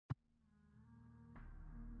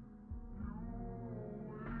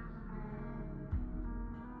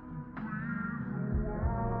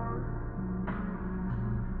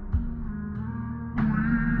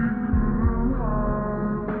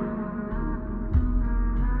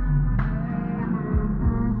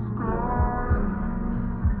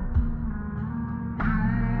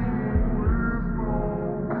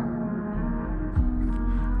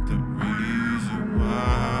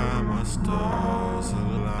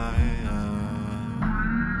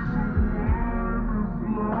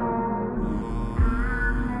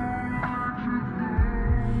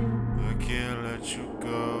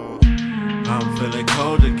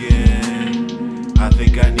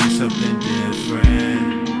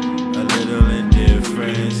different, a little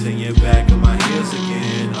indifference, and you're back on my heels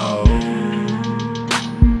again. Oh,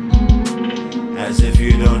 as if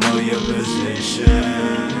you don't know your position.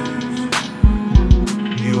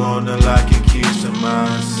 You own the lock and keys to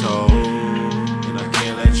my soul, and I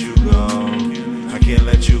can't let you go. I can't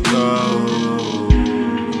let you go.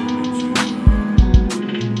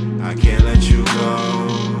 I can't let you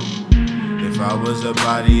go. If I was a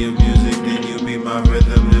body of music, then you'd be my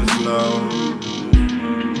rhythm and flow.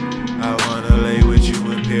 I wanna lay with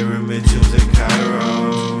you in pyramid tombs in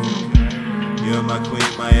Cairo. You're my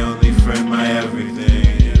queen, my only friend, my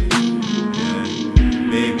everything. Yeah.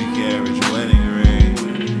 Baby carriage, wedding ring,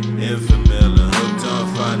 infamil and hooked on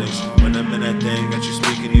phonics. When I'm in that thing, got you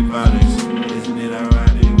speaking ebonics. Isn't it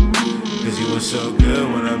ironic? Cause you were so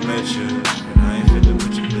good when I met you, and I ain't finna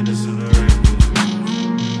put your business on the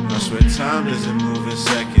record. I swear time doesn't move in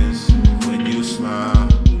seconds.